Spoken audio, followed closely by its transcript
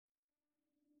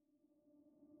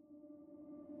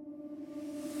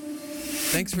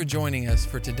Thanks for joining us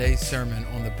for today's sermon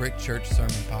on the Brick Church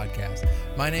Sermon Podcast.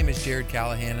 My name is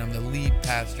Callahan, and I'm the lead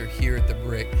pastor here at the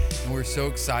Brick, and we're so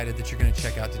excited that you're going to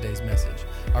check out today's message.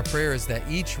 Our prayer is that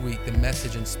each week the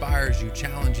message inspires you,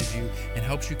 challenges you, and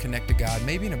helps you connect to God,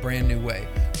 maybe in a brand new way.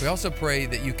 We also pray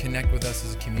that you connect with us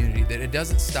as a community, that it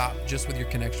doesn't stop just with your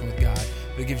connection with God,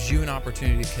 but it gives you an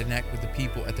opportunity to connect with the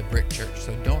people at the Brick Church.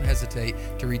 So don't hesitate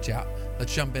to reach out.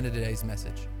 Let's jump into today's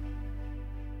message.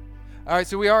 All right,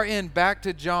 so we are in Back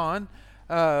to John,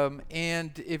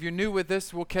 and if you're new with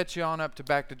this, we'll catch you on up to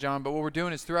Back to John, but what we're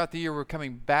doing is throughout the year, we're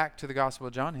coming back to the Gospel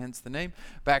of John, hence the name,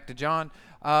 Back to John,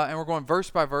 and we're going verse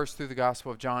by verse through the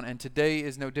Gospel of John, and today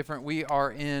is no different. We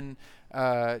are in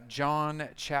John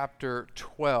chapter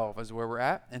 12 is where we're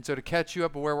at, and so to catch you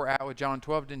up with where we're at with John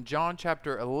 12, in John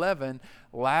chapter 11,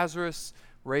 Lazarus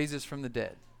raises from the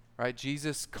dead. Right?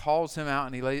 Jesus calls him out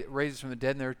and he raises from the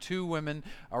dead. And there are two women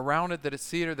around it that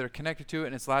see it or that are connected to it,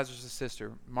 and it's Lazarus'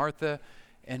 sister, Martha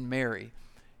and Mary.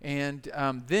 And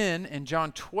then in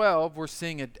John 12, we're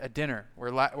seeing a dinner. We're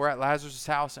at Lazarus'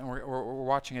 house, and we're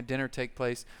watching a dinner take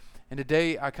place. And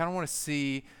today, I kind of want to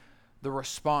see the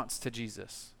response to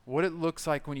Jesus. What it looks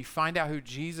like when you find out who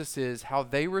Jesus is, how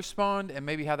they respond, and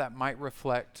maybe how that might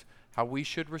reflect how we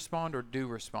should respond or do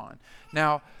respond.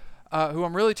 Now, who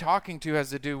I'm really talking to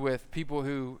has to do with people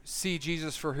who see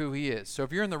Jesus for who he is. So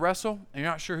if you're in the wrestle and you're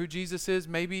not sure who Jesus is,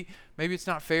 maybe it's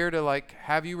not fair to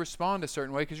have you respond a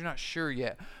certain way because you're not sure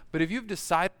yet. But if you've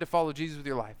decided to follow Jesus with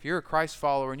your life, you're a Christ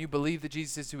follower and you believe that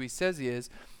Jesus is who he says he is,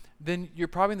 then you're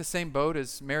probably in the same boat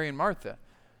as Mary and Martha.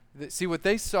 See, what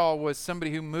they saw was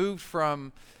somebody who moved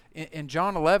from, in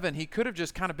John 11, he could have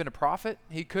just kind of been a prophet.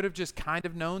 He could have just kind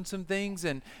of known some things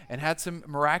and had some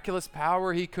miraculous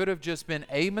power. He could have just been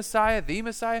a Messiah, the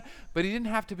Messiah, but he didn't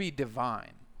have to be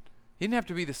divine. He didn't have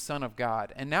to be the Son of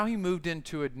God. And now he moved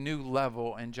into a new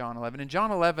level in John 11. In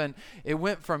John 11, it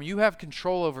went from you have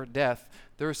control over death.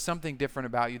 There is something different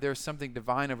about you. There is something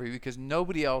divine over you because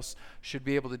nobody else should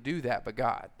be able to do that but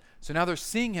God. So now they're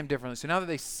seeing him differently. So now that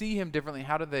they see him differently,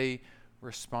 how do they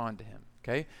respond to him?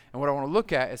 Okay, and what I want to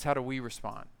look at is how do we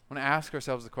respond? I want to ask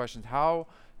ourselves the questions, how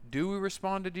do we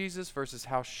respond to Jesus versus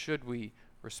how should we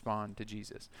respond to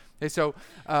Jesus? Okay, so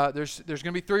there's going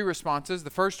to be three responses.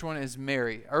 The first one is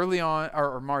Mary. Early on,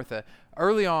 or Martha.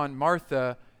 Early on,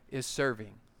 Martha is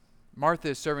serving. Martha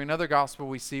is serving. Another gospel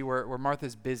we see where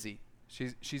Martha's busy.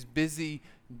 She's busy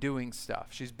doing stuff.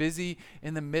 She's busy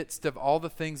in the midst of all the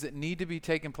things that need to be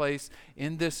taking place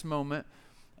in this moment.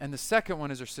 And the second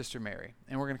one is her sister Mary.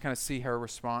 And we're going to kind of see her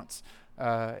response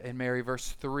in Mary,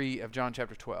 verse 3 of John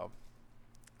chapter 12.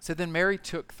 It said, then Mary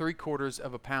took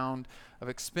 3/4 pound of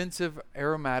expensive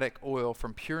aromatic oil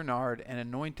from pure nard and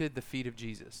anointed the feet of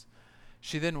Jesus.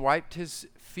 She then wiped his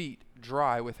feet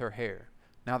dry with her hair.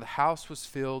 Now the house was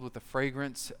filled with the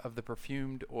fragrance of the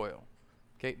perfumed oil.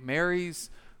 Okay,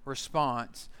 Mary's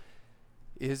response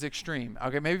is extreme.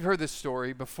 Okay, maybe you've heard this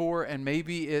story before, and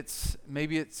maybe it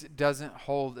doesn't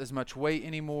hold as much weight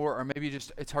anymore, or maybe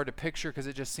it's hard to picture because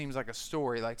it just seems like a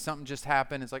story, like something just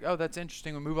happened. It's like, oh, that's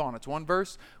interesting. We move on. It's one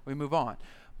verse. We move on.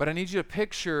 But I need you to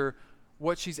picture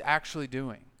what she's actually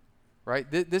doing. Right?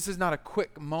 This is not a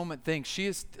quick moment thing.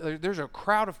 There's a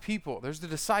crowd of people. There's the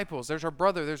disciples. There's her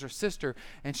brother. There's her sister,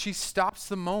 and she stops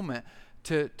the moment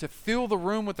to fill the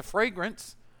room with the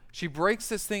fragrance. She breaks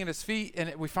this thing at his feet,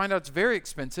 and we find out it's very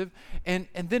expensive, and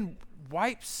then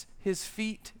wipes his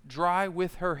feet dry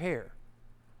with her hair.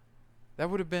 That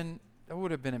would have been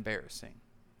embarrassing,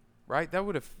 right?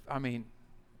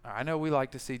 I know we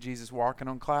like to see Jesus walking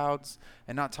on clouds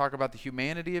and not talk about the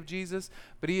humanity of Jesus,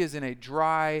 but he is in a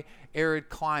dry, arid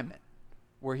climate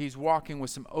where he's walking with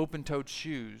some open-toed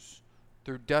shoes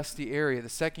through dusty area. The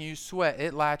second you sweat,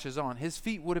 it latches on. His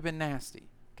feet would have been nasty.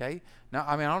 Okay. Now,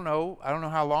 I don't know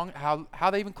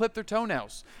how they even clip their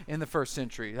toenails in the first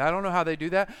century. I don't know how they do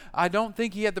that. I don't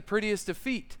think he had the prettiest of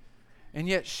feet. And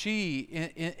yet she,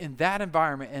 in that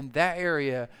environment, in that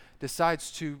area,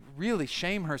 decides to really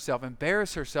shame herself,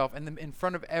 embarrass herself in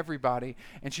front of everybody.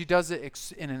 And she does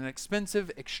it in an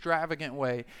expensive, extravagant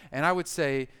way. And I would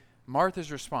say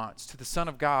Martha's response to the Son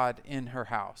of God in her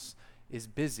house is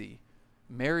busy.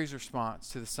 Mary's response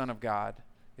to the Son of God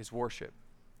is worship,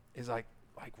 is like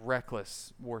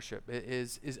reckless worship. It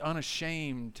is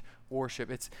unashamed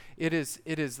worship. It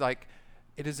is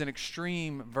an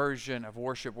extreme version of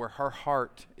worship where her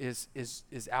heart is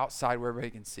outside where everybody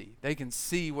can see. They can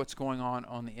see what's going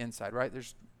on the inside, right?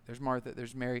 There's Martha,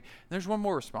 there's Mary, and there's one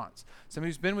more response. Somebody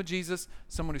who's been with Jesus,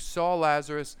 someone who saw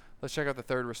Lazarus. Let's check out the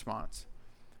third response.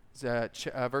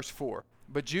 Verse 4.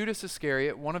 But Judas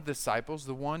Iscariot, one of the disciples,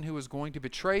 the one who was going to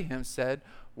betray him, said,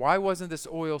 "Why wasn't this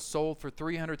oil sold for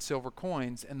 300 silver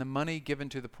coins and the money given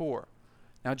to the poor?"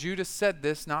 Now Judas said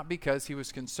this not because he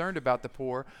was concerned about the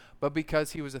poor, but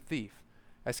because he was a thief.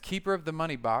 As keeper of the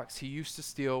money box, he used to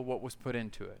steal what was put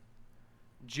into it.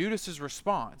 Judas's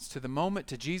response to the moment,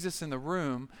 to Jesus in the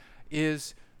room,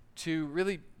 is to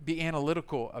really be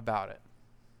analytical about it,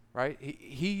 right?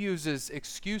 He uses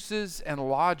excuses and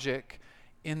logic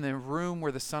in the room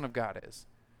where the Son of God is.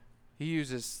 He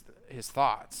uses his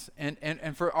thoughts.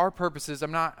 And for our purposes,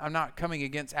 I'm not coming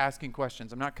against asking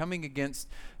questions. I'm not coming against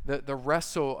the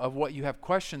wrestle of what you have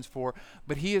questions for,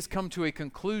 but he has come to a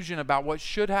conclusion about what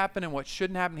should happen and what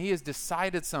shouldn't happen. He has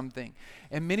decided something.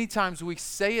 And many times we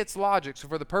say it's logic. So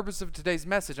for the purpose of today's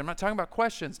message, I'm not talking about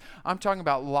questions. I'm talking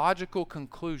about logical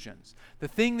conclusions. The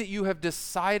thing that you have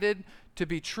decided to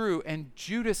be true, and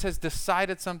Judas has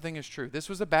decided something is true. This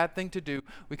was a bad thing to do.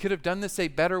 We could have done this a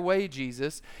better way,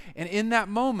 Jesus. And in that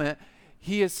moment,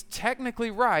 he is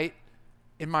technically right,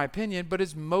 in my opinion, but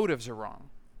his motives are wrong.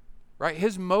 Right?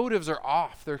 His motives are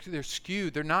off. They're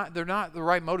skewed. They're not the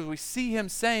right motives. We see him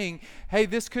saying, hey,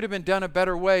 this could have been done a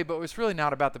better way, but it's really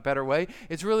not about the better way.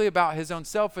 It's really about his own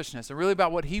selfishness and really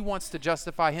about what he wants to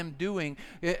justify him doing,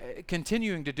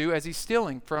 continuing to do as he's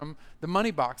stealing from the money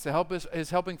box that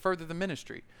is helping further the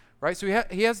ministry. Right? So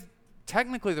he has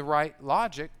technically the right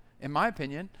logic, in my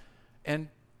opinion,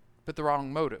 but the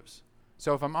wrong motives.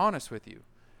 So if I'm honest with you,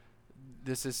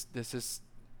 this is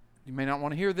you may not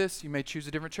want to hear this. You may choose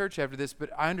a different church after this, but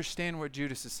I understand what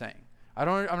Judas is saying.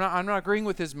 I'm not agreeing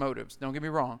with his motives. Don't get me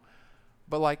wrong.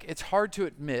 But it's hard to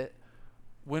admit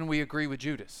when we agree with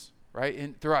Judas,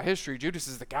 right? Throughout history, Judas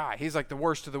is the guy. He's like the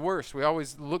worst of the worst. We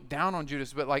always look down on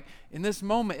Judas, but in this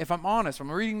moment, if I'm honest, if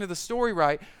I'm reading to the story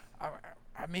right,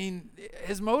 I mean,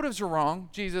 his motives are wrong,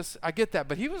 Jesus. I get that,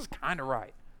 but he was kind of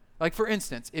right. For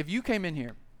instance, if you came in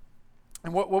here,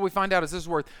 and what we find out is this is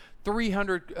worth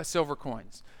 300 silver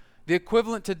coins. The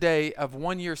equivalent today of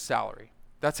 1 year's salary.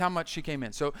 That's how much she came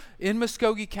in. So in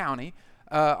Muskogee County,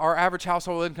 our average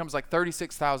household income is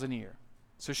 $36,000 a year.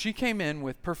 So she came in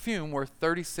with perfume worth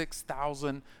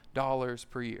 $36,000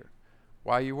 per year.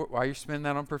 Why you spending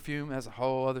that on perfume? That's a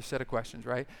whole other set of questions,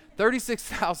 right?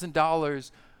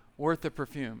 $36,000 worth of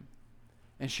perfume.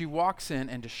 And she walks in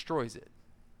and destroys it.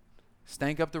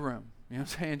 Stank up the room. You know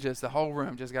what I'm saying? Just the whole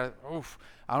room just got, oof.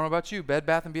 I don't know about you. Bed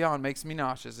Bath & Beyond makes me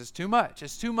nauseous. It's too much.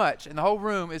 It's too much. And the whole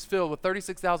room is filled with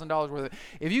 $36,000 worth of it.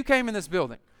 If you came in this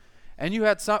building and you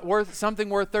had something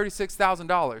worth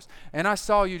 $36,000 and I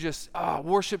saw you just,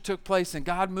 worship took place and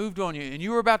God moved on you and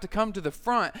you were about to come to the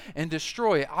front and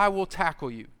destroy it, I will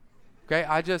tackle you. Okay?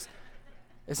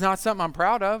 It's not something I'm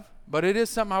proud of, but it is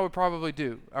something I would probably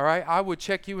do, all right? I would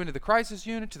check you into the crisis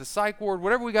unit, to the psych ward,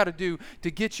 whatever we got to do to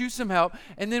get you some help,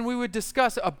 and then we would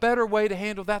discuss a better way to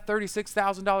handle that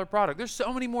 $36,000 product. There's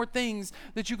so many more things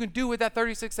that you can do with that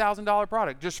 $36,000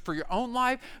 product, just for your own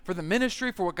life, for the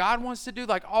ministry, for what God wants to do,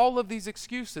 all of these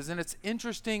excuses. And it's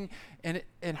interesting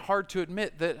and hard to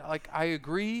admit that, I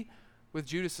agree with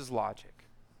Judas's logic.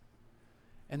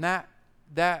 And that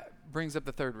brings up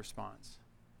the third response.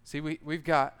 See, we've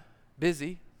got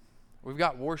busy, we've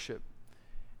got worship,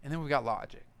 and then we've got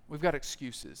logic. We've got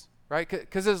excuses, right?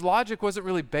 Because his logic wasn't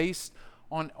really based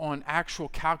on actual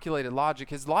calculated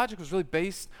logic. His logic was really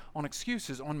based on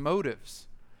excuses, on motives.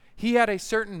 He had a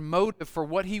certain motive for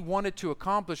what he wanted to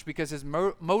accomplish because his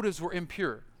motives were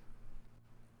impure.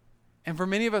 And for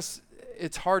many of us,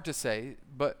 it's hard to say,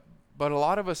 but a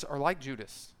lot of us are like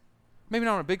Judas. Maybe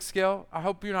not on a big scale. I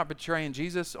hope you're not betraying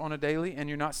Jesus on a daily and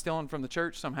you're not stealing from the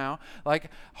church somehow.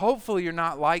 Hopefully you're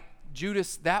not like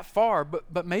Judas that far,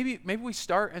 but maybe we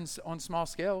start on small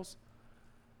scales.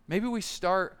 Maybe we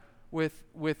start with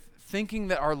thinking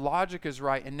that our logic is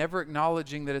right and never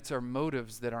acknowledging that it's our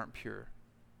motives that aren't pure.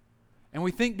 And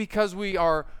we think because we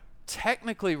are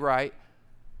technically right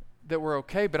that we're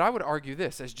okay, but I would argue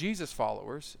this, as Jesus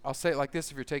followers, I'll say it like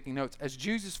this if you're taking notes, as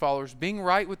Jesus followers, being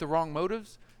right with the wrong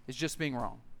motives is just being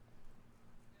wrong.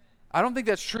 I don't think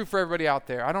that's true for everybody out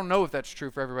there. I don't know if that's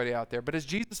true for everybody out there. But as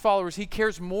Jesus followers, he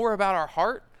cares more about our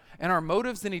heart and our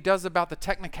motives than he does about the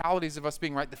technicalities of us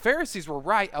being right. The Pharisees were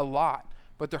right a lot,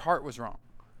 but their heart was wrong.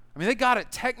 I mean, they got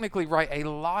it technically right a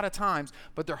lot of times,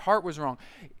 but their heart was wrong.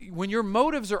 When your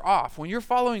motives are off, when you're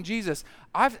following Jesus,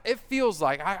 it feels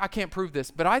like, I can't prove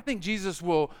this, but I think Jesus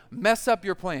will mess up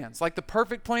your plans, like the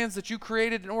perfect plans that you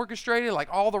created and orchestrated, like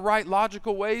all the right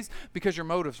logical ways, because your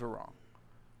motives were wrong.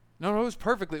 No, it was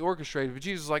perfectly orchestrated, but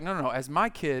Jesus was like, no, as my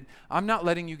kid, I'm not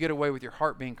letting you get away with your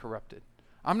heart being corrupted.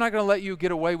 I'm not going to let you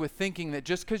get away with thinking that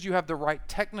just because you have the right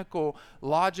technical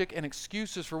logic and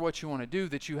excuses for what you want to do,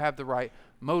 that you have the right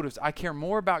motives. I care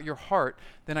more about your heart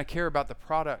than I care about the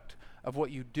product of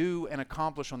what you do and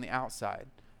accomplish on the outside.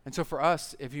 And so for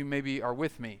us, if you maybe are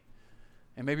with me,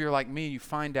 and maybe you're like me, you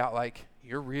find out like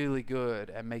you're really good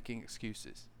at making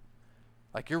excuses.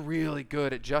 Like you're really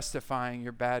good at justifying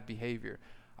your bad behavior.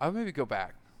 I would maybe go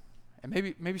back and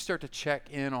maybe start to check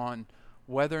in on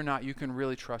whether or not you can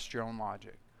really trust your own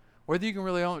logic, whether you can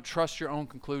really trust your own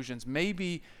conclusions.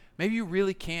 Maybe you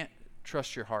really can't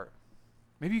trust your heart.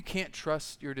 Maybe you can't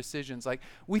trust your decisions. Like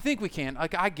we think we can.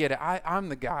 Like I get it. I'm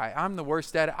the guy. I'm the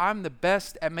worst at it. I'm the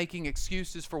best at making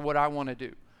excuses for what I want to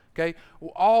do. Okay,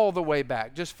 all the way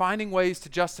back, just finding ways to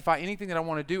justify anything that I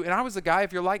want to do. And I was the guy.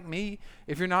 If you're like me,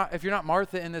 if you're not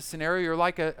Martha in this scenario, you're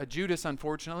like a Judas.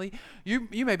 Unfortunately, you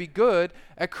may be good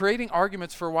at creating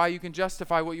arguments for why you can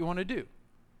justify what you want to do,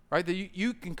 right? That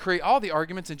you can create all the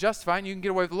arguments and justify, and you can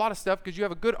get away with a lot of stuff because you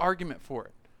have a good argument for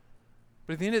it.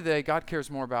 But at the end of the day, God cares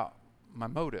more about my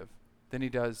motive than He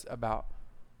does about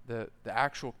the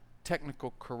actual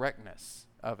technical correctness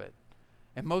of it.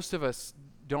 And most of us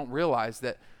don't realize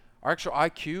that our actual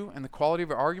IQ and the quality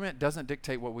of our argument doesn't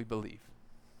dictate what we believe.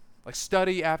 Like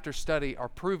study after study are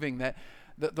proving that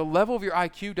the level of your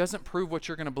IQ doesn't prove what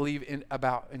you're going to believe in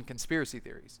conspiracy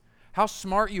theories. How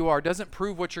smart you are doesn't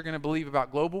prove what you're going to believe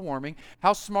about global warming.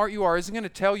 How smart you are isn't going to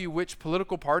tell you which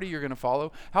political party you're going to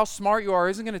follow. How smart you are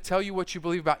isn't going to tell you what you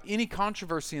believe about any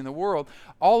controversy in the world.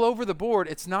 All over the board,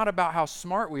 it's not about how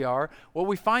smart we are. What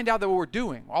we find out that what we're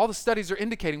doing, all the studies are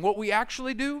indicating, what we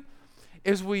actually do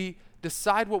is we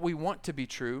decide what we want to be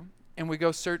true, and we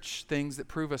go search things that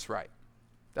prove us right.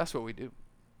 That's what we do.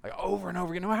 Like over and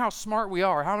over again. No matter how smart we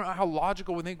are, how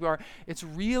logical we think we are, it's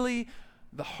really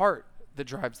the heart that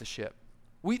drives the ship.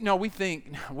 We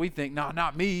think, no,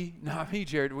 not me,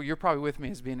 Jared. Well, you're probably with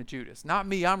me as being a Judas. Not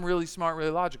me. I'm really smart,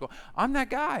 really logical. I'm that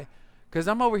guy. Because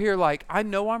I'm over here like, I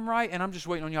know I'm right, and I'm just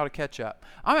waiting on y'all to catch up.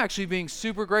 I'm actually being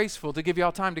super graceful to give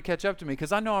y'all time to catch up to me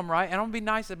because I know I'm right, and I'm going to be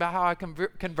nice about how I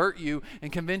convert you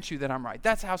and convince you that I'm right.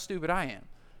 That's how stupid I am.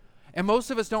 And most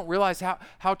of us don't realize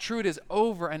how true it is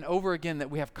over and over again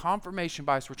that we have confirmation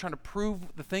bias. We're trying to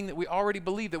prove the thing that we already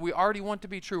believe, that we already want to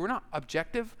be true. We're not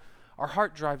objective. Our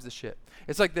heart drives the ship.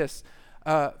 It's like this.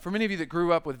 For many of you that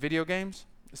grew up with video games,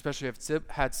 especially if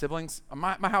had siblings,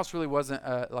 my house really wasn't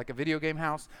like a video game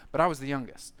house, but I was the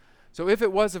youngest. So if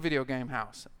it was a video game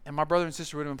house and my brother and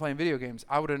sister would have been playing video games,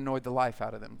 I would have annoyed the life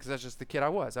out of them because that's just the kid I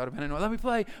was. I would have been annoyed. Let me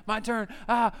play. My turn.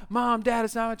 Mom, Dad,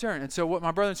 it's not my turn. And so what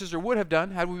my brother and sister would have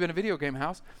done had we been a video game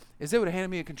house is they would have handed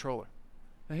me a controller.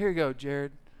 Now, here you go,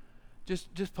 Jared.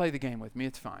 Just play the game with me.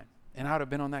 It's fine. And I would have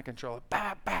been on that controller,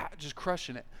 just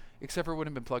crushing it, except for it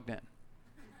wouldn't have been plugged in.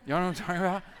 You know what I'm talking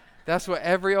about? That's what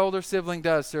every older sibling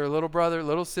does to their little brother,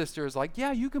 little sister is like,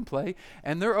 yeah, you can play.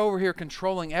 And they're over here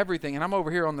controlling everything. And I'm over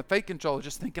here on the fake controller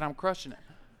just thinking I'm crushing it.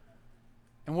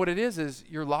 And what it is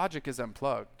your logic is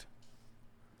unplugged.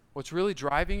 What's really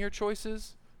driving your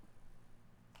choices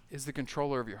is the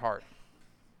controller of your heart.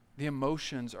 The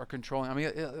emotions are controlling. I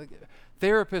mean,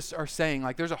 therapists are saying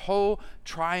like there's a whole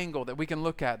triangle that we can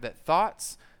look at that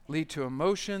thoughts lead to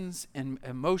emotions and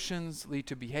emotions lead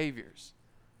to behaviors.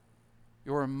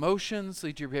 Your emotions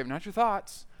lead to your behavior, not your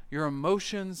thoughts. Your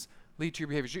emotions lead to your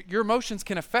behaviors. Your emotions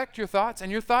can affect your thoughts,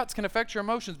 and your thoughts can affect your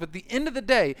emotions. But at the end of the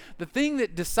day, the thing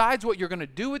that decides what you're going to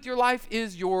do with your life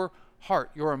is your heart,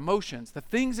 your emotions. The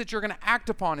things that you're going to act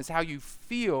upon is how you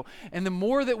feel. And the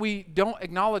more that we don't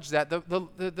acknowledge that,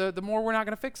 the more we're not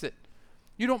going to fix it.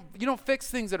 You don't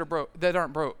fix things that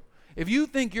aren't broke. If you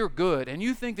think you're good and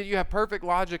you think that you have perfect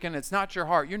logic and it's not your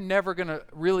heart, you're never going to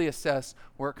really assess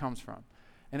where it comes from.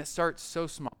 And it starts so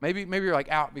small. Maybe you're like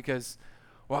out because,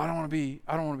 well, I don't want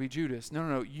to be Judas.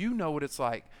 No. You know what it's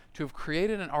like to have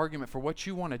created an argument for what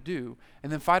you want to do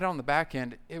and then fight it on the back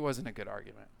end. It wasn't a good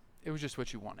argument. It was just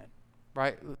what you wanted,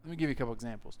 right? Let me give you a couple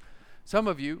examples. Some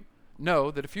of you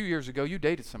know that a few years ago you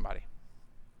dated somebody.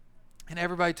 And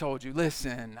everybody told you,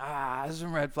 listen, there's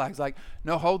some red flags. Like,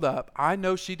 no, hold up. I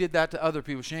know she did that to other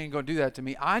people. She ain't going to do that to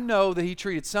me. I know that he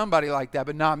treated somebody like that,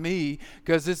 but not me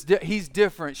because he's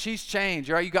different. She's changed,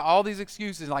 right? You got all these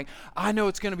excuses. Like, I know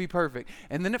it's going to be perfect.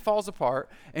 And then it falls apart,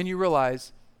 and you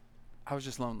realize, I was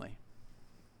just lonely.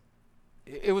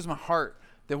 It was my heart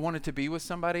that wanted to be with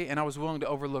somebody, and I was willing to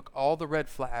overlook all the red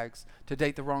flags to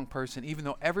date the wrong person, even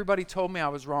though everybody told me I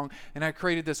was wrong, and I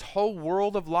created this whole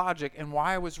world of logic and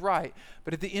why I was right.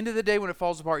 But at the end of the day, when it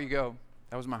falls apart, you go,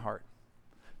 that was my heart.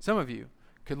 Some of you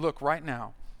could look right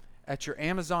now at your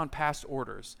Amazon past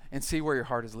orders and see where your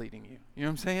heart is leading you. You know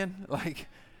what I'm saying? Like,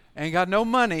 ain't got no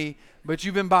money, But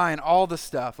you've been buying all the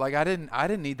stuff. Like I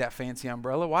didn't need that fancy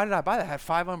umbrella. Why did I buy that? I had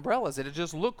 5 umbrellas. It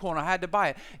just looked cool and I had to buy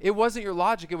it. It wasn't your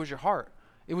logic, it was your heart.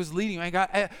 It was leading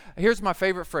you. Here's my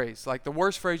favorite phrase. Like the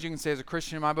worst phrase you can say as a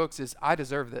Christian in my books is, I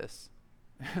deserve this.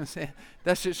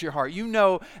 That's just your heart. You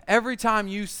know, every time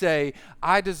you say,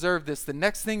 I deserve this, the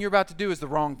next thing you're about to do is the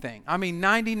wrong thing. I mean,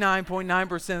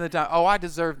 99.9% of the time, oh, I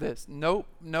deserve this.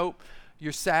 Nope.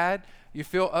 You're sad, you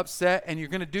feel upset, and you're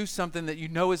going to do something that you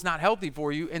know is not healthy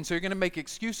for you, and so you're going to make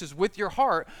excuses with your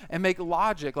heart and make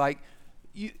logic. Like,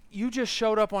 you just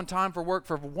showed up on time for work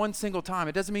for one single time.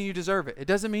 It doesn't mean you deserve it. It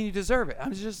doesn't mean you deserve it.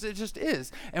 It just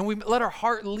is. And we let our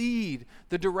heart lead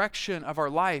the direction of our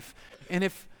life. And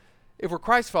if we're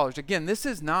Christ followers, again, this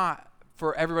is not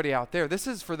for everybody out there. This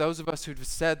is for those of us who've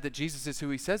said that Jesus is who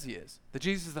he says he is, that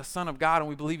Jesus is the Son of God, and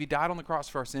we believe he died on the cross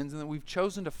for our sins, and that we've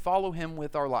chosen to follow him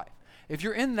with our life. If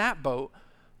you're in that boat,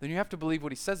 then you have to believe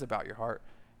what he says about your heart.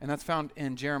 And that's found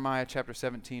in Jeremiah chapter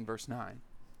 17, verse 9.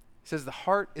 He says, the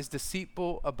heart is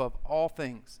deceitful above all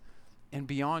things and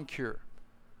beyond cure.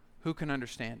 Who can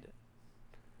understand it?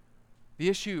 The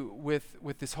issue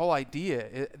with this whole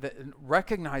idea, that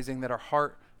recognizing that our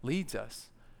heart leads us,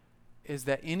 is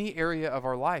that any area of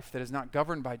our life that is not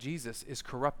governed by Jesus is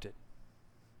corrupted.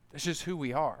 It's just who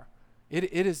we are.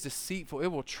 It is deceitful. It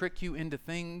will trick you into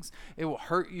things. It will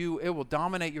hurt you. It will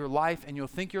dominate your life, and you'll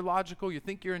think you're logical. You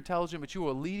think you're intelligent, but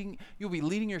you'll be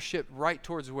leading your ship right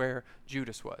towards where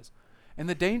Judas was. And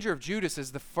the danger of Judas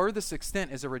is the furthest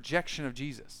extent is a rejection of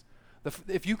Jesus.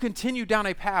 If you continue down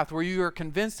a path where you are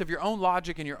convinced of your own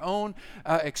logic and your own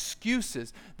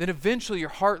excuses, then eventually your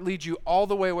heart leads you all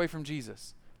the way away from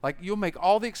Jesus. Like, you'll make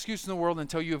all the excuses in the world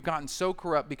until you have gotten so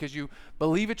corrupt because you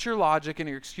believe it's your logic and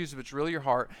your excuse, but it's really your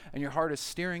heart, and your heart is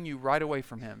steering you right away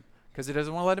from him because it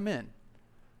doesn't want to let him in.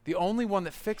 The only one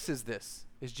that fixes this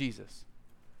is Jesus.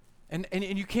 And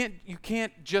you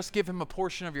can't just give him a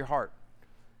portion of your heart.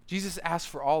 Jesus asks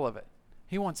for all of it.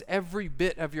 He wants every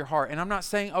bit of your heart. And I'm not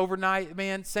saying overnight,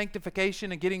 man,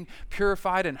 sanctification and getting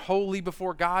purified and holy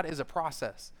before God is a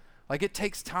process. Like, it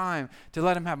takes time to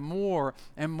let him have more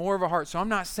and more of a heart. So I'm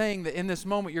not saying that in this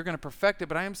moment you're going to perfect it,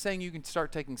 but I am saying you can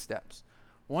start taking steps.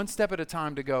 One step at a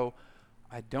time to go,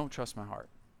 I don't trust my heart.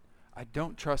 I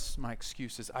don't trust my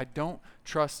excuses. I don't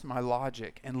trust my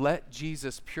logic. And let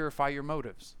Jesus purify your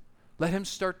motives. Let him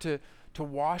start to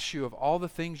wash you of all the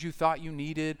things you thought you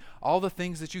needed, all the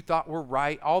things that you thought were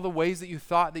right, all the ways that you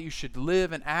thought that you should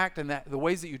live and act, and that the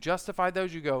ways that you justified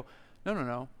those. You go,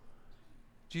 no.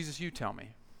 Jesus, you tell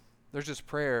me. There's this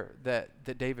prayer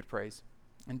that David prays.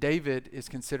 And David is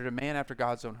considered a man after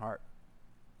God's own heart.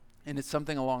 And it's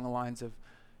something along the lines of,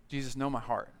 Jesus, know my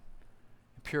heart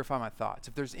and purify my thoughts.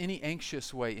 If there's any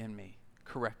anxious way in me,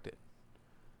 correct it.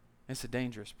 It's a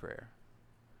dangerous prayer.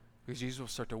 Because Jesus will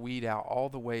start to weed out all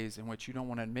the ways in which you don't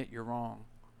want to admit you're wrong.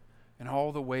 And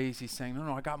all the ways he's saying,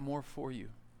 no, I got more for you.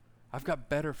 I've got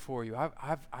better for you.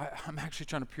 I'm actually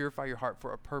trying to purify your heart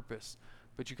for a purpose.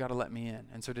 But you got to let me in.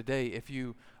 And so today, if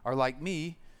you are like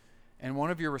me, and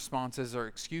one of your responses are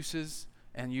excuses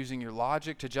and using your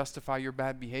logic to justify your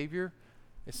bad behavior,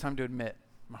 it's time to admit,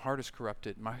 my heart is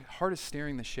corrupted. My heart is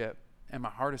steering the ship, and my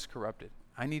heart is corrupted.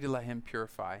 I need to let him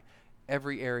purify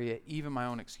every area, even my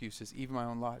own excuses, even my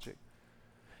own logic.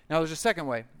 Now, there's a second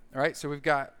way, all right? So we've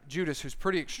got Judas, who's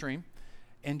pretty extreme,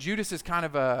 and Judas is kind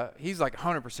of he's like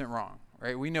 100% wrong.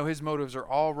 Right? We know his motives are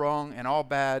all wrong and all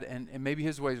bad, and maybe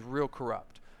his way is real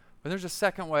corrupt. But there's a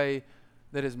second way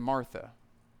that is Martha.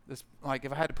 This, like,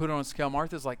 if I had to put it on a scale,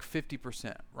 Martha's like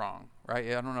 50% wrong, right?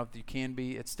 I don't know if you can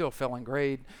be. It's still failing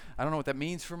grade. I don't know what that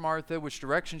means for Martha, which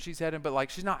direction she's heading, but like,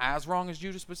 she's not as wrong as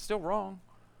Judas, but still wrong.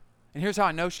 And here's how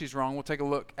I know she's wrong. We'll take a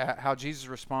look at how Jesus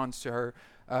responds to her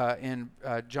in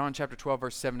John chapter 12,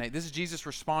 verse 7 8. This is Jesus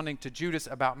responding to Judas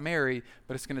about Mary,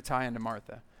 but it's going to tie into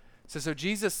Martha. So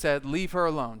Jesus said, leave her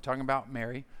alone, talking about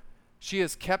Mary. She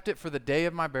has kept it for the day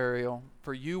of my burial,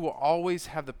 for you will always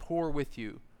have the poor with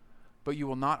you, but you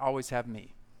will not always have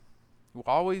me. You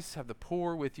will always have the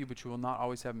poor with you, but you will not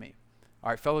always have me.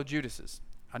 All right, fellow Judases,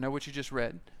 I know what you just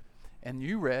read, and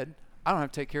you read, I don't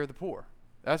have to take care of the poor.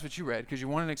 That's what you read, because you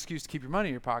want an excuse to keep your money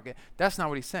in your pocket. That's not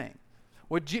what he's saying.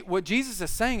 What Jesus is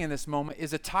saying in this moment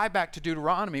is a tie back to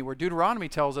Deuteronomy, where Deuteronomy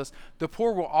tells us the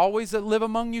poor will always live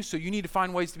among you, so you need to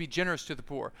find ways to be generous to the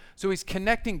poor. So he's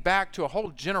connecting back to a whole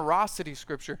generosity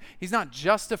scripture. He's not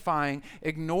justifying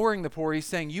ignoring the poor. He's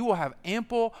saying you will have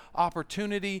ample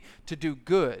opportunity to do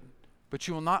good, but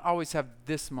you will not always have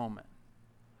this moment.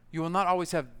 You will not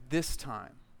always have this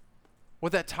time.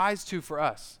 What that ties to for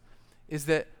us is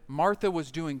that Martha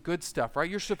was doing good stuff, right?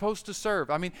 You're supposed to serve.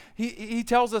 I mean, he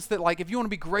tells us that, like, if you want to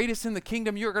be greatest in the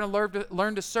kingdom, you're going to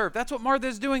learn to serve. That's what Martha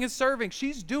is doing, is serving.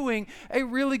 She's doing a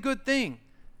really good thing,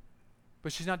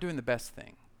 but she's not doing the best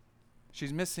thing.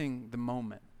 She's missing the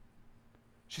moment.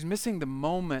 She's missing the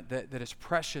moment that is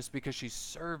precious because she's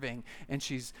serving and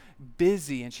she's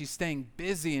busy and she's staying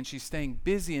busy and she's staying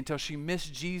busy until she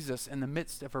missed Jesus in the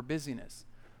midst of her busyness.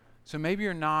 So maybe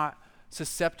you're not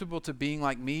susceptible to being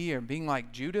like me or being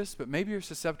like Judas, but maybe you're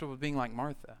susceptible to being like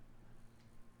Martha,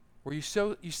 where you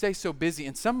stay so busy,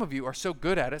 and some of you are so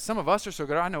good at it. Some of us are so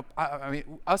good. I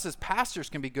mean, us as pastors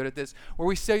can be good at this, where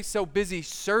we stay so busy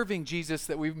serving Jesus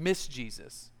that we miss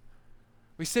Jesus.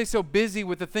 We stay so busy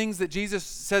with the things that Jesus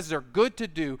says are good to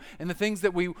do and the things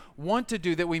that we want to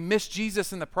do that we miss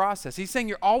Jesus in the process. He's saying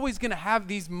you're always going to have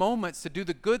these moments to do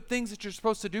the good things that you're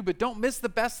supposed to do, but don't miss the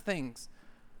best things.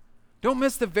 Don't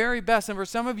miss the very best. And for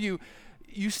some of you,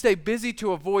 you stay busy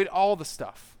to avoid all the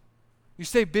stuff. You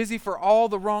stay busy for all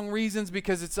the wrong reasons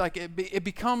because it's like it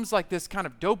becomes like this kind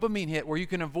of dopamine hit where you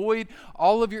can avoid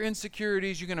all of your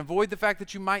insecurities. You can avoid the fact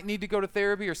that you might need to go to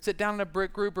therapy or sit down in a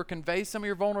brick group or convey some of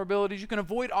your vulnerabilities. You can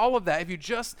avoid all of that if you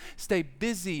just stay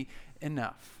busy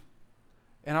enough.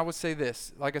 And I would say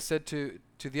this, like I said to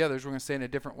the others, we're going to say it in a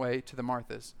different way to the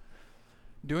Marthas.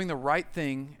 Doing the right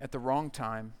thing at the wrong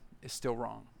time is still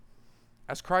wrong.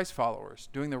 As Christ followers,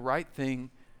 doing the right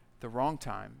thing at the wrong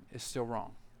time is still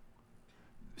wrong.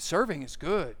 Serving is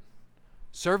good.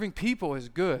 Serving people is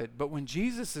good. But when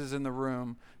Jesus is in the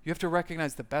room, you have to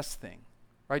recognize the best thing.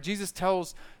 Right? Jesus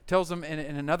tells them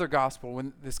in another gospel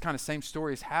when this kind of same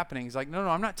story is happening. He's like, no,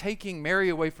 I'm not taking Mary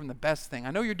away from the best thing.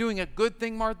 I know you're doing a good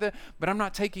thing, Martha, but I'm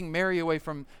not taking Mary away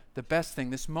from the best thing,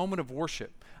 this moment of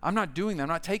worship. I'm not doing that. I'm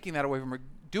not taking that away from her.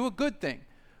 Do a good thing,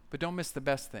 but don't miss the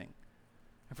best thing.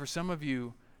 And for some of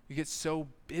you, you get so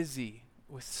busy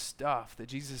with stuff that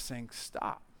Jesus is saying,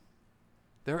 stop.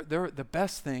 The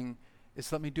best thing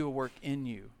is let me do a work in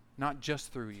you, not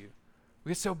just through you. We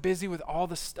get so busy with all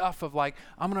the stuff of like,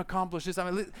 I'm going to accomplish this. I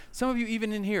mean, some of you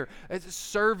even in here, it's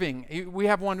serving. We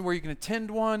have one where you can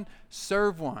attend one,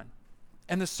 serve one.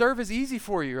 And the serve is easy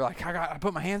for you. You're like, I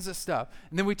put my hands to stuff.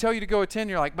 And then we tell you to go attend.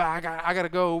 You're like, but I got to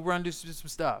go run do some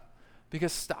stuff.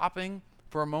 Because stopping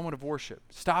for a moment of worship,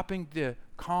 stopping to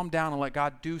calm down and let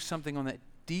God do something on that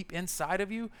deep inside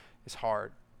of you is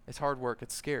hard. It's hard work.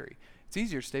 It's scary. It's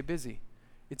easier to stay busy.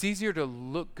 It's easier to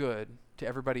look good to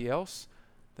everybody else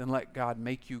than let God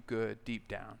make you good deep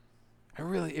down. It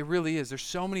really is. There's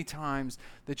so many times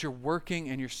that you're working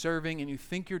and you're serving and you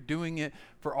think you're doing it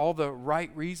for all the right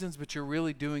reasons, but you're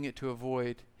really doing it to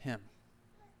avoid Him.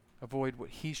 Avoid what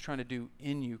He's trying to do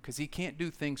in you, because He can't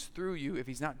do things through you if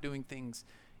He's not doing things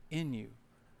in you.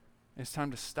 And it's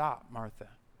time to stop, Martha.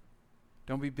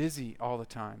 Don't be busy all the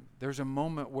time. There's a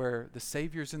moment where the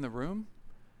Savior's in the room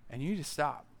and you need to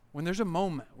stop. When there's a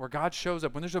moment where God shows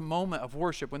up, when there's a moment of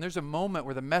worship, when there's a moment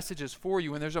where the message is for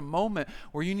you, when there's a moment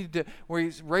where where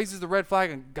He raises the red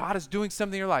flag and God is doing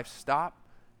something in your life, stop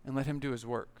and let Him do His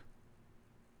work.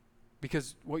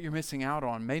 Because what you're missing out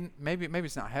on, maybe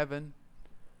it's not heaven.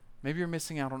 Maybe you're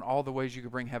missing out on all the ways you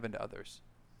could bring heaven to others.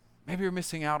 Maybe you're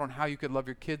missing out on how you could love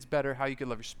your kids better, how you could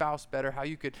love your spouse better, how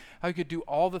you could do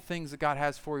all the things that God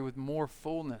has for you with more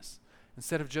fullness.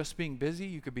 Instead of just being busy,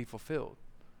 you could be fulfilled.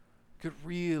 You could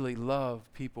really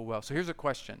love people well. So here's a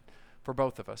question for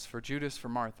both of us, for Judas, for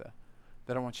Martha,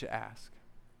 that I want you to ask,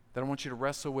 that I want you to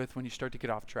wrestle with when you start to get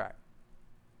off track.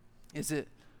 Is it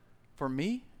for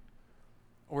me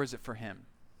or is it for Him?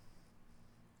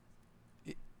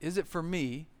 Is it for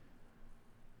me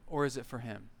or is it for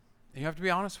Him? And you have to be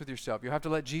honest with yourself. You have to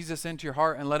let Jesus into your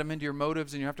heart and let Him into your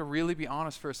motives, and you have to really be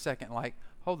honest for a second. Like,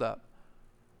 hold up.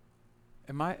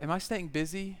 Am I staying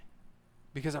busy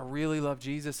because I really love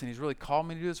Jesus and He's really called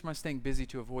me to do this? Or am I staying busy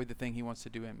to avoid the thing He wants to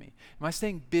do in me? Am I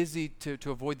staying busy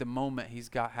to avoid the moment He's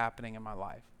got happening in my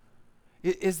life?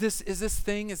 Is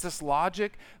this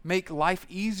logic make life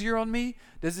easier on me?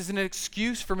 Is this an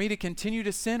excuse for me to continue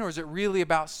to sin, or is it really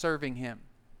about serving Him?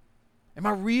 Am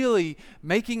I really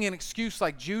making an excuse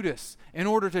like Judas in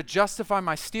order to justify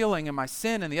my stealing and my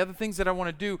sin and the other things that I want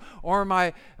to do? Or am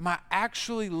I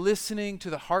actually listening to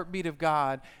the heartbeat of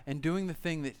God and doing the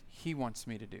thing that He wants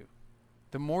me to do?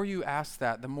 The more you ask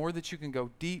that, the more that you can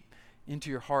go deep into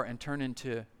your heart and turn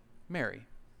into Mary.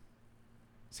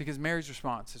 See, because Mary's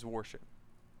response is worship.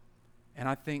 And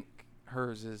I think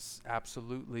hers is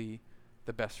absolutely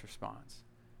the best response.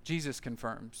 Jesus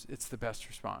confirms it's the best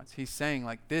response. He's saying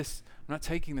like this, I'm not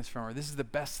taking this from her. This is the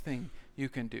best thing you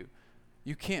can do.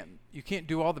 You can't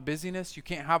do all the busyness. You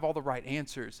can't have all the right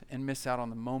answers and miss out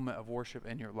on the moment of worship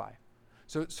in your life.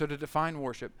 So to define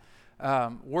worship,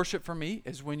 Worship for me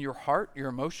is when your heart, your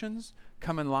emotions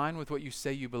come in line with what you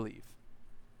say you believe.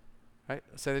 Right?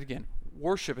 I'll say that again.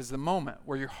 Worship is the moment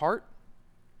where your heart,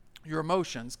 your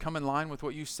emotions come in line with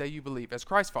what you say you believe. As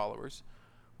Christ followers,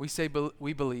 we say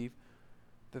we believe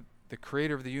that the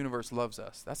creator of the universe loves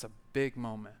us. That's a big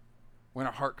moment when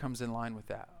our heart comes in line with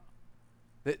that.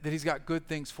 That he's got good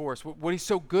things for us. What he's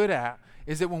so good at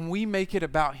is that when we make it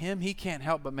about him, he can't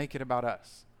help but make it about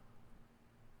us.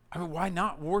 I mean, why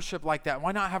not worship like that?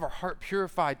 Why not have our heart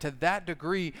purified to that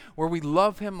degree where we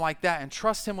love him like that and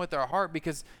trust him with our heart,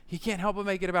 because he can't help but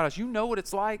make it about us. You know what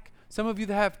it's like. Some of you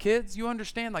that have kids, you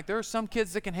understand, like there are some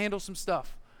kids that can handle some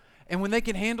stuff. And when they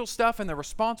can handle stuff and they're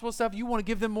responsible with stuff, you want to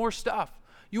give them more stuff.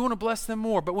 You want to bless them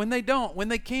more. But when they don't, when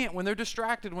they can't, when they're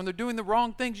distracted, when they're doing the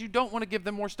wrong things, you don't want to give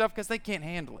them more stuff because they can't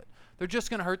handle it. They're just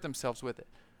going to hurt themselves with it.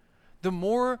 The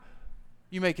more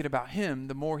you make it about him,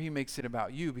 the more he makes it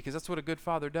about you, because that's what a good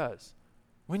father does.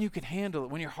 When you can handle it,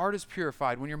 when your heart is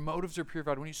purified, when your motives are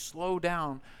purified, when you slow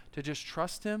down to just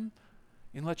trust him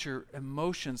and let your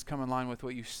emotions come in line with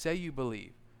what you say you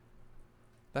believe,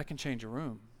 that can change a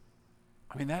room.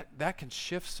 I mean, that can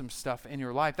shift some stuff in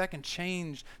your life. That can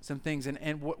change some things.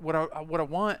 And what I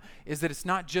want is that it's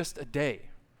not just a day,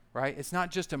 right? It's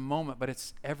not just a moment, but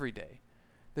it's every day.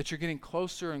 That you're getting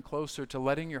closer and closer to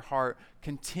letting your heart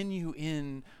continue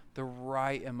in the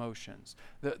right emotions,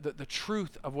 the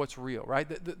truth of what's real, right?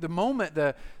 The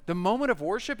moment of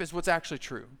worship is what's actually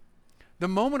true. The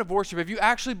moment of worship, if you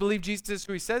actually believe Jesus is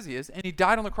who he says he is, and he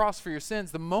died on the cross for your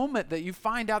sins, the moment that you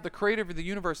find out the creator of the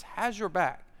universe has your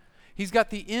back, he's got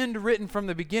the end written from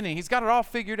the beginning, he's got it all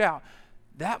figured out.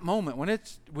 That moment, when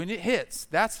it hits,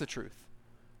 that's the truth.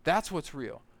 That's what's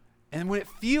real. And when it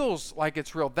feels like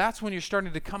it's real, that's when you're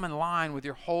starting to come in line with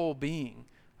your whole being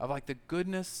of like the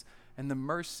goodness and the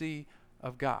mercy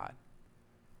of God.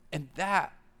 And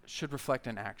that should reflect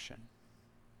in action,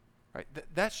 right?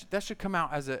 That should come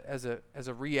out as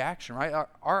a reaction, right?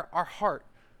 Our heart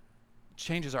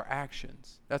changes our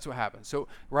actions. That's what happens. So,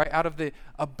 right, out of the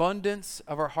abundance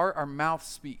of our heart, our mouth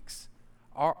speaks.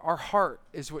 Our heart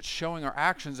is what's showing our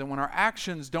actions. And when our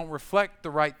actions don't reflect the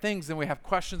right things, then we have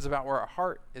questions about where our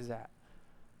heart is at.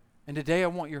 And today I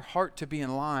want your heart to be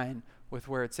in line with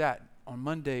where it's at on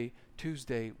Monday,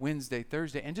 Tuesday, Wednesday,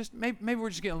 Thursday. And just maybe we're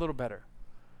just getting a little better.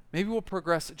 Maybe we'll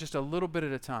progress just a little bit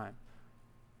at a time.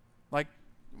 Like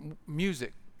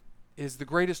music is the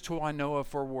greatest tool I know of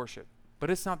for worship. But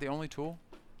it's not the only tool.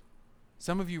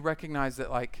 Some of you recognize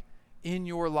that like in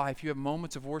your life you have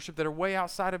moments of worship that are way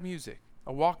outside of music.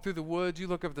 A walk through the woods, you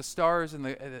look up at the stars, and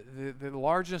the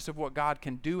largeness of what God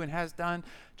can do and has done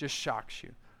just shocks you.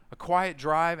 A quiet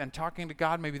drive and talking to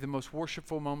God may be the most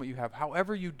worshipful moment you have.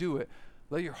 However you do it,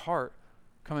 let your heart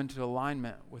come into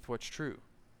alignment with what's true.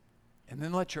 And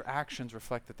then let your actions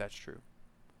reflect that that's true.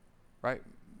 Right?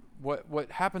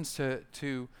 What happens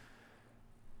to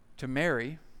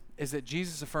Mary is that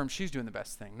Jesus affirms she's doing the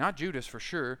best thing. Not Judas for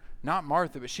sure, not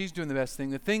Martha, but she's doing the best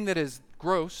thing. The thing that is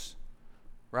gross,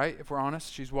 right? If we're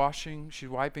honest, she's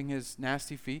wiping his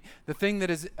nasty feet. The thing that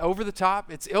is over the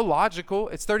top, it's illogical.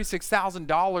 It's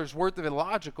 $36,000 worth of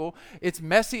illogical. It's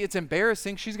messy. It's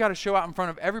embarrassing. She's got to show out in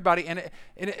front of everybody. And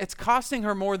it's costing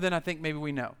her more than I think maybe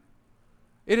we know.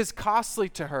 It is costly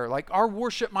to her. Like our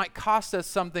worship might cost us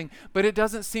something, but it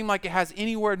doesn't seem like it has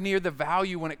anywhere near the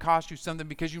value when it costs you something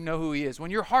because you know who he is.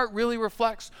 When your heart really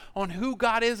reflects on who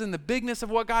God is and the bigness of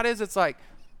what God is, it's like,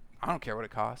 I don't care what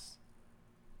it costs.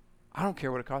 I don't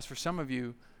care what it costs. For some of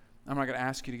you, I'm not going to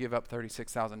ask you to give up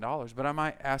 $36,000, but I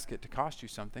might ask it to cost you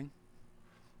something.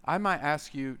 I might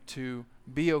ask you to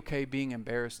be okay being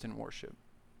embarrassed in worship.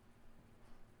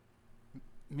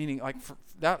 Meaning, like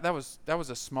that was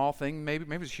a small thing. Maybe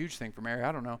it was a huge thing for Mary.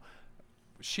 I don't know.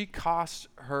 She cost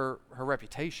her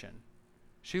reputation.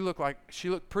 She looked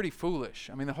pretty foolish.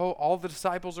 I mean, all the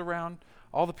disciples around,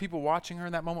 all the people watching her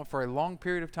in that moment for a long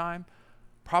period of time,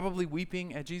 probably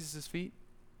weeping at Jesus' feet.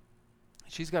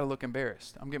 She's got to look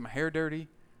embarrassed. I'm getting my hair dirty.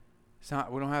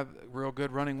 We don't have real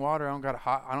good running water. I don't got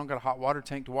a hot water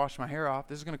tank to wash my hair off.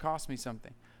 This is going to cost me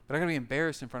something. But I got to be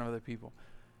embarrassed in front of other people.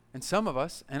 And some of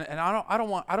us, and I don't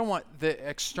want the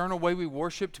external way we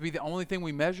worship to be the only thing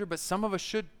we measure, but some of us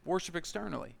should worship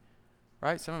externally,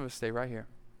 right? Some of us stay right here.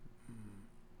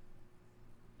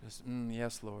 Just,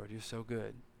 yes, Lord, you're so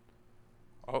good.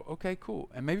 Oh, okay, cool.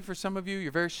 And maybe for some of you,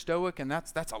 you're very stoic, and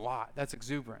that's a lot. That's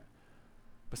exuberant.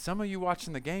 But some of you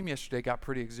watching the game yesterday got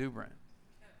pretty exuberant.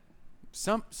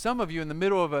 Some of you in the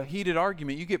middle of a heated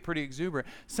argument, you get pretty exuberant.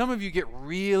 Some of you get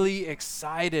really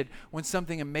excited when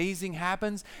something amazing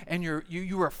happens and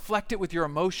you reflect it with your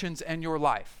emotions and your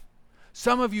life.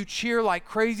 Some of you cheer like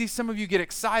crazy. Some of you get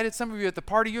excited. Some of you at the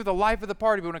party, you're the life of the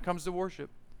party. But when it comes to worship,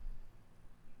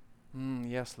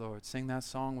 yes, Lord, sing that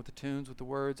song with the tunes, with the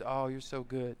words. Oh, you're so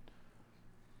good.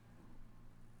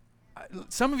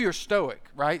 Some of you are stoic,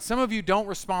 right? Some of you don't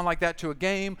respond like that to a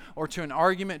game or to an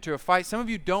argument, to a fight. Some of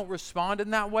you don't respond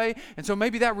in that way. And so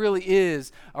maybe that really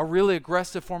is a really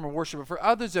aggressive form of worship. But for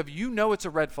others of you, know it's a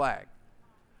red flag.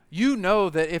 You know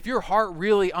that if your heart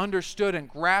really understood and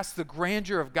grasped the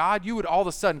grandeur of God, you would all of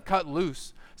a sudden cut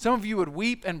loose. Some of you would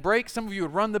weep and break. Some of you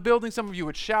would run the building. Some of you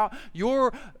would shout.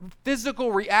 Your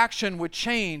physical reaction would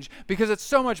change because it's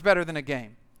so much better than a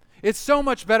game. It's so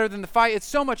much better than the fight. It's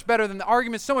so much better than the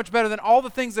argument. So much better than all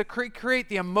the things that create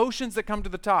the emotions that come to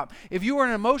the top. If you are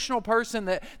an emotional person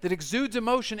that exudes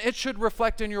emotion, it should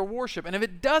reflect in your worship. And if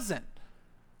it doesn't,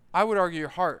 I would argue your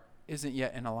heart isn't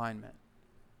yet in alignment.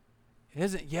 It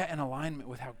isn't yet in alignment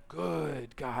with how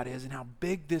good God is and how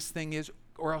big this thing is,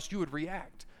 or else you would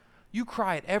react. You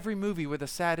cry at every movie with a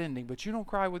sad ending, but you don't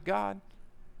cry with God.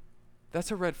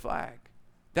 That's a red flag.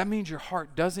 That means your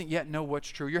heart doesn't yet know what's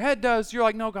true. Your head does. You're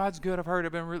like, no, God's good. I've heard.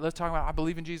 Let's talk about it. I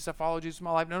believe in Jesus. I follow Jesus in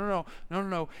my life.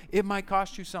 No. It might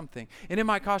cost you something. And it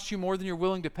might cost you more than you're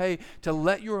willing to pay to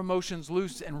let your emotions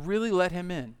loose and really let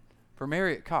him in. For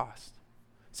Mary, it cost.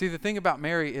 See, the thing about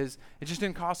Mary is it just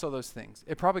didn't cost all those things.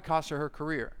 It probably cost her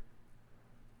career.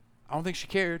 I don't think she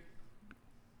cared.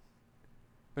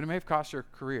 But it may have cost her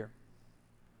career.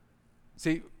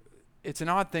 See, it's an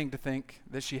odd thing to think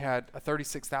that she had a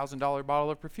 $36,000 bottle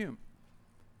of perfume.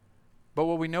 But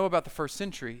what we know about the first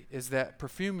century is that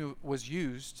perfume was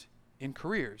used in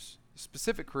careers. A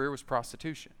specific career was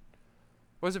prostitution.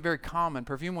 It wasn't very common.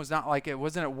 Perfume was not like, it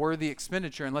wasn't a worthy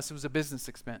expenditure unless it was a business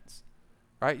expense.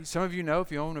 Right? Some of you know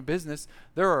if you own a business,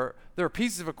 there are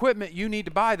pieces of equipment you need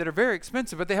to buy that are very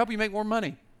expensive, but they help you make more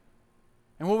money.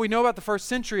 And what we know about the first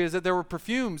century is that there were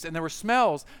perfumes and there were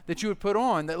smells that you would put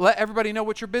on that let everybody know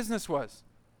what your business was.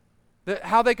 That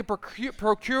how they could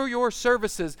procure your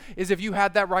services is if you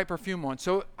had that right perfume on.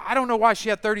 So I don't know why she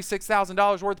had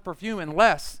 $36,000 worth of perfume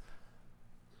unless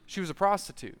she was a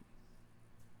prostitute.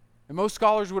 And most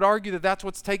scholars would argue that that's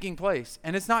what's taking place.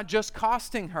 And it's not just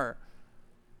costing her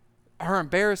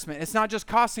embarrassment. It's not just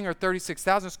costing her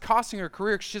 $36,000. It's costing her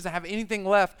career because she doesn't have anything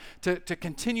left to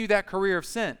continue that career of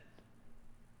sin.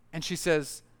 And she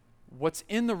says, what's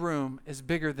in the room is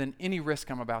bigger than any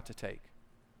risk I'm about to take.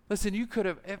 Listen, you could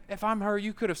have, if I'm her,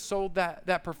 you could have sold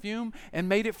that perfume and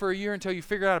made it for a year until you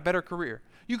figured out a better career.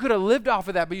 You could have lived off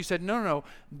of that, but you said, no.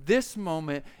 This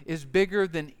moment is bigger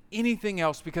than anything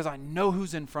else because I know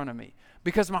who's in front of me.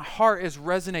 Because my heart is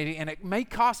resonating, and it may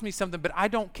cost me something, but I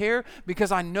don't care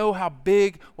because I know how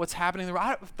big what's happening.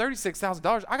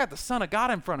 $36,000, I got the Son of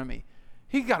God in front of me.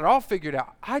 He got it all figured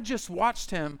out. I just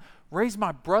watched him raise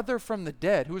my brother from the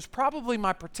dead, who was probably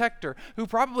my protector, who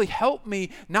probably helped me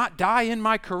not die in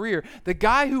my career. The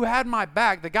guy who had my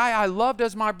back, the guy I loved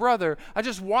as my brother, I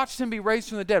just watched him be raised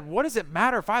from the dead. What does it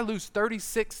matter if I lose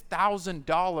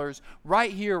 $36,000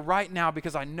 right here, right now,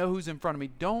 because I know who's in front of me?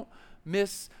 Don't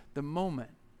miss the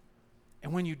moment.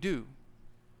 And when you do,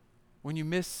 when you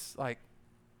miss, like,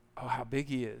 oh, how big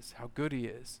he is, how good he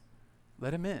is,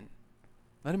 let him in.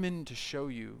 Let him in to show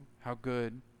you how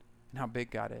good and how big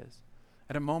God is.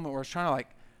 At a moment where I was trying to like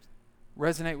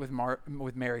resonate with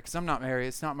Mary, because I'm not Mary.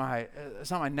 It's not my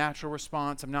natural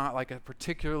response. I'm not like a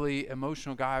particularly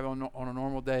emotional guy on a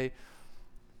normal day.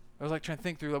 I was like trying to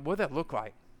think through, like, what would that look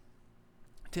like?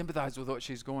 To empathize with what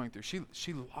she's going through.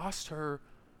 She lost her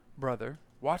brother,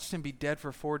 watched him be dead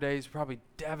for 4 days, probably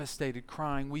devastated,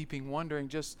 crying, weeping, wondering,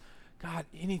 just, God,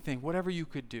 anything, whatever you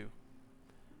could do.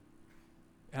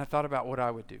 And I thought about what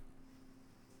I would do.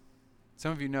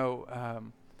 Some of you know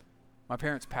my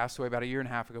parents passed away about 1.5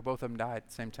 years ago. Both of them died at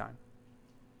the same time.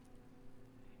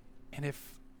 And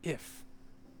if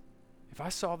I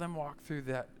saw them walk through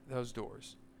those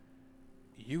doors,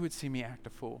 you would see me act a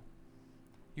fool.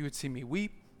 You would see me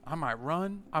weep. I might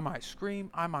run. I might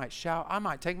scream. I might shout. I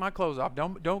might take my clothes off.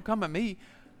 Don't come at me.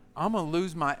 I'm going to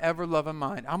lose my ever-loving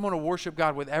mind. I'm going to worship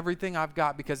God with everything I've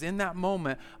got, because in that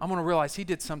moment, I'm going to realize he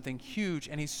did something huge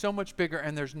and he's so much bigger,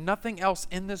 and there's nothing else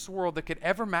in this world that could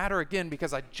ever matter again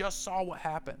because I just saw what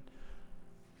happened.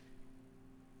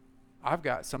 I've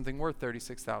got something worth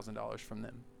 $36,000 from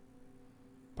them.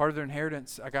 Part of their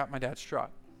inheritance, I got my dad's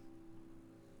truck.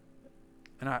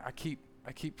 And I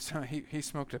keep some, he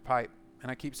smoked a pipe, and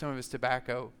I keep some of his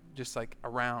tobacco just like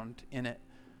around in it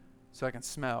so I can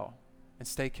smell and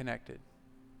stay connected.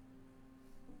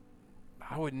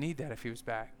 I wouldn't need that if he was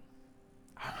back.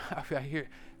 I hear,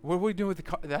 what are we doing with the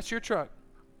car? That's your truck.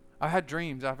 I had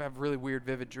dreams. I have really weird,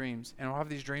 vivid dreams. And I'll have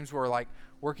these dreams where like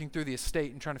working through the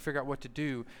estate and trying to figure out what to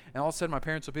do. And all of a sudden my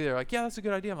parents will be there like, yeah, that's a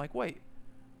good idea. I'm like, wait.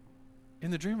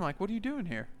 In the dream, I'm like, what are you doing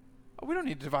here? Oh, we don't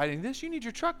need to divide any of this. You need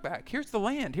your truck back. Here's the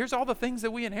land. Here's all the things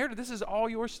that we inherited. This is all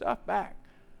your stuff back.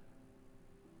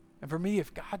 And for me,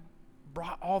 if God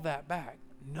brought all that back,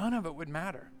 none of it would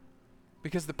matter.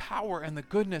 Because the power and the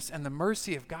goodness and the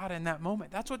mercy of God in that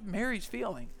moment, that's what Mary's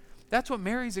feeling. That's what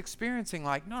Mary's experiencing.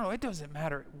 Like, no, it doesn't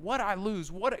matter what I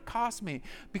lose, what it costs me,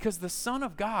 because the Son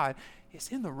of God is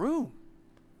in the room.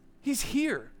 He's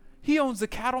here. He owns the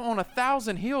cattle on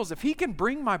 1,000 hills. If he can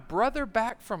bring my brother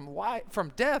back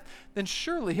from death, then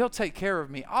surely he'll take care of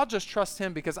me. I'll just trust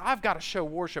him because I've got to show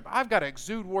worship. I've got to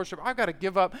exude worship. I've got to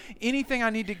give up anything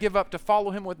I need to give up to follow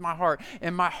him with my heart.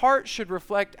 And my heart should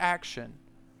reflect action.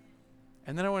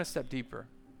 And then I want to step deeper.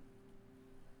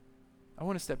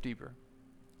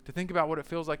 To think about what it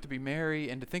feels like to be Mary,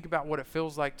 and to think about what it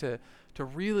feels like to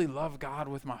really love God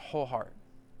with my whole heart.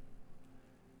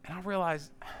 And I realized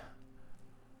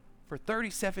for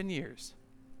 37 years,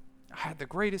 I had the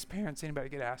greatest parents anybody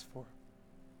could ask for.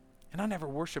 And I never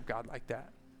worshiped God like that.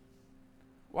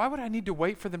 Why would I need to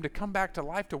wait for them to come back to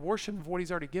life to worship him for what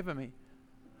he's already given me?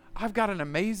 I've got an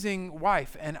amazing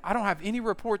wife, and I don't have any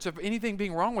reports of anything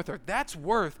being wrong with her. That's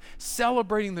worth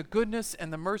celebrating the goodness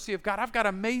and the mercy of God. I've got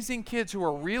amazing kids who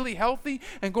are really healthy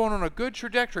and going on a good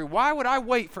trajectory. Why would I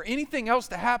wait for anything else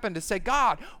to happen to say,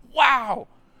 God, wow,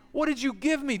 what did you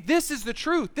give me? This is the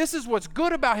truth. This is what's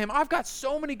good about him. I've got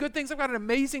so many good things. I've got an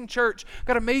amazing church. I've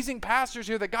got amazing pastors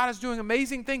here that God is doing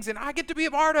amazing things, and I get to be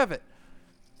a part of it.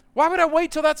 Why would I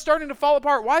wait till that's starting to fall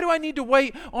apart? Why do I need to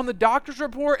wait on the doctor's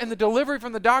report and the delivery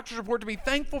from the doctor's report to be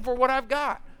thankful for what I've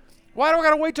got? Why do I got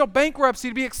to wait till bankruptcy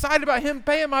to be excited about him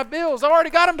paying my bills? I already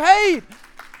got them paid.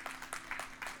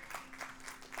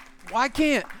 Why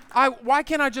can't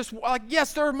I just, like,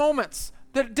 yes, there are moments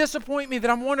that disappoint me that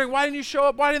I'm wondering, why didn't you show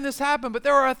up? Why didn't this happen? But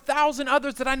there are 1,000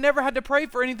 others that I never had to pray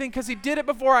for anything because he did it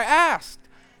before I asked.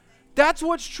 That's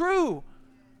what's true.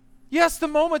 Yes, the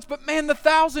moments, but man, the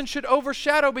 1,000 should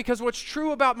overshadow, because what's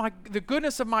true about the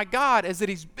goodness of my God is that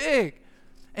he's big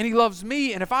and he loves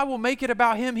me. And if I will make it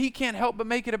about him, he can't help but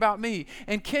make it about me.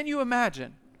 And can you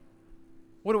imagine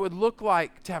what it would look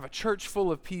like to have a church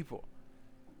full of people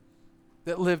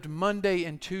that lived Monday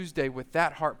and Tuesday with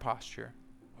that heart posture?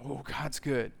 Oh, God's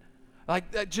good.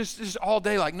 Like that, just all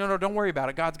day, like, no, don't worry about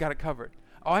it. God's got it covered.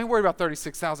 Oh, I ain't worried about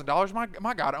 $36,000.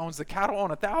 My God owns the cattle on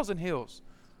 1,000 hills.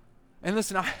 And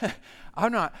listen,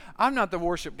 I'm not the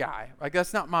worship guy. Like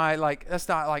that's not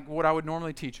what I would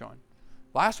normally teach on.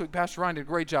 Last week, Pastor Ryan did a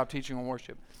great job teaching on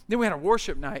worship. Then we had a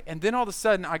worship night, and then all of a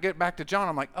sudden I get back to John.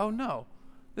 I'm like, oh no,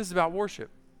 this is about worship.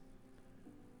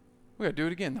 We got to do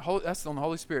it again. That's on the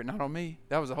Holy Spirit, not on me.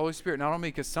 That was the Holy Spirit, not on me,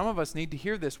 because some of us need to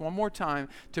hear this one more time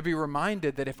to be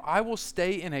reminded that if I will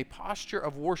stay in a posture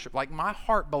of worship, like my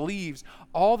heart believes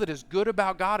all that is good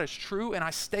about God is true, and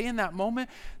I stay in that moment,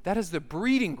 that is the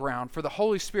breeding ground for the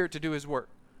Holy Spirit to do his work.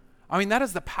 I mean, that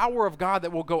is the power of God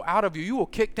that will go out of you. You will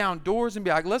kick down doors and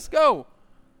be like, let's go.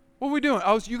 What are we doing?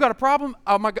 Oh, so you got a problem?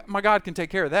 Oh, my God can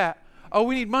take care of that. Oh,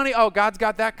 we need money. Oh, God's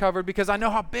got that covered because I know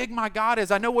how big my God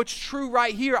is. I know what's true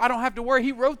right here. I don't have to worry.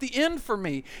 He wrote the end for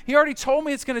me. He already told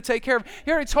me it's going to take care of.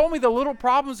 He already told me the little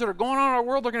problems that are going on in our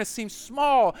world are going to seem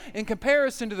small in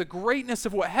comparison to the greatness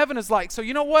of what heaven is like. So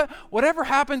you know what? Whatever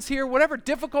happens here, whatever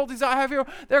difficulties I have here,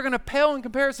 they're going to pale in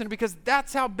comparison, because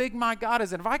that's how big my God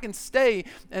is. And if I can stay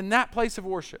in that place of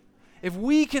worship, if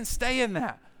we can stay in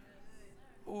that,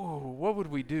 ooh, what would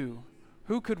we do?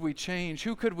 Who could we change?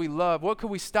 Who could we love? What could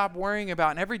we stop worrying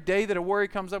about? And every day that a worry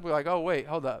comes up, we're like, oh, wait,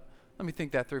 hold up. Let me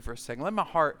think that through for a second. Let my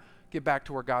heart get back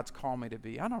to where God's called me to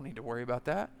be. I don't need to worry about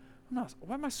that.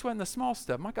 Why am I sweating the small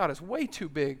stuff? My God is way too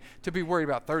big to be worried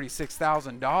about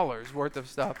 $36,000 worth of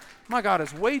stuff. My God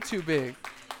is way too big.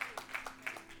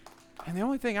 And the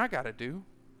only thing I got to do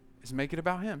is make it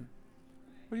about him.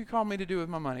 What do you call me to do with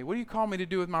my money? What do you call me to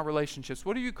do with my relationships?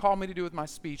 What do you call me to do with my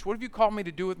speech? What have you called me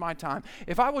to do with my time?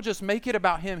 If I will just make it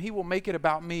about him, he will make it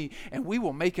about me, and we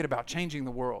will make it about changing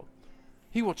the world.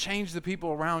 He will change the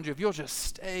people around you if you'll just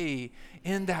stay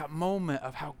in that moment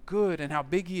of how good and how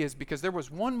big he is, because there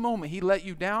was one moment he let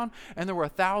you down, and there were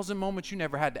 1,000 moments you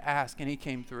never had to ask, and he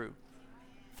came through.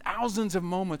 Thousands of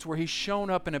moments where he's shown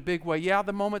up in a big way. Yeah,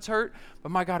 the moments hurt,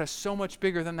 but my God is so much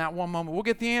bigger than that one moment. We'll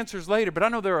get the answers later, but I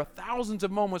know there are thousands of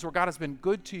moments where God has been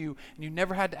good to you and you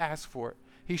never had to ask for it.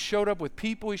 He showed up with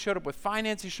people. He showed up with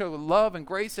finance. He showed up with love and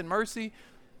grace and mercy.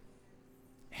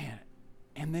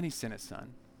 And then he sent his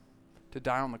son to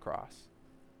die on the cross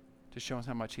to show us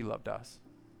how much he loved us.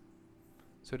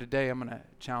 So today I'm going to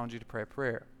challenge you to pray a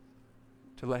prayer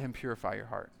to let him purify your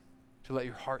heart, to let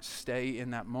your heart stay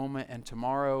in that moment. And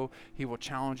tomorrow he will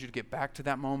challenge you to get back to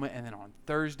that moment. And then on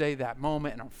Thursday, that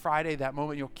moment. And on Friday, that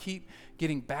moment. You'll keep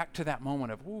getting back to that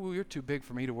moment of, ooh, you're too big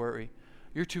for me to worry.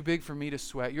 You're too big for me to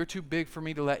sweat. You're too big for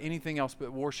me to let anything else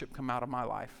but worship come out of my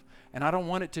life. And I don't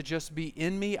want it to just be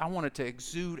in me. I want it to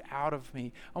exude out of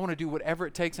me. I want to do whatever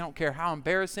it takes. I don't care how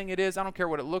embarrassing it is. I don't care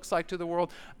what it looks like to the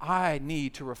world. I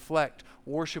need to reflect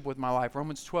worship with my life.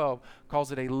 Romans 12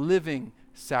 calls it a living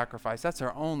sacrifice. That's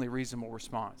our only reasonable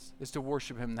response, is to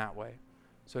worship him that way.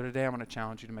 So today I'm going to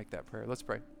challenge you to make that prayer. Let's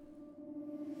pray.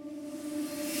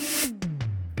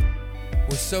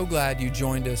 We're so glad you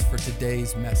joined us for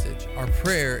today's message. Our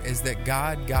prayer is that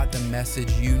God got the message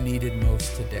you needed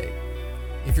most today.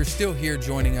 If you're still here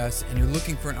joining us and you're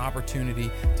looking for an opportunity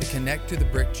to connect to the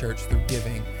Brick Church through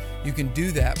giving, you can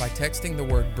do that by texting the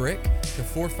word BRICK to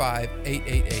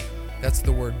 45888. That's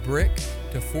the word BRICK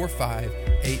to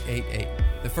 45888.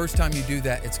 The first time you do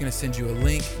that, it's going to send you a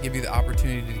link, give you the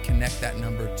opportunity to connect that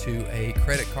number to a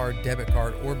credit card, debit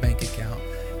card, or bank account.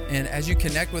 And as you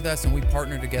connect with us and we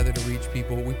partner together to reach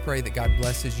people, we pray that God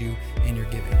blesses you in your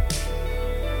giving.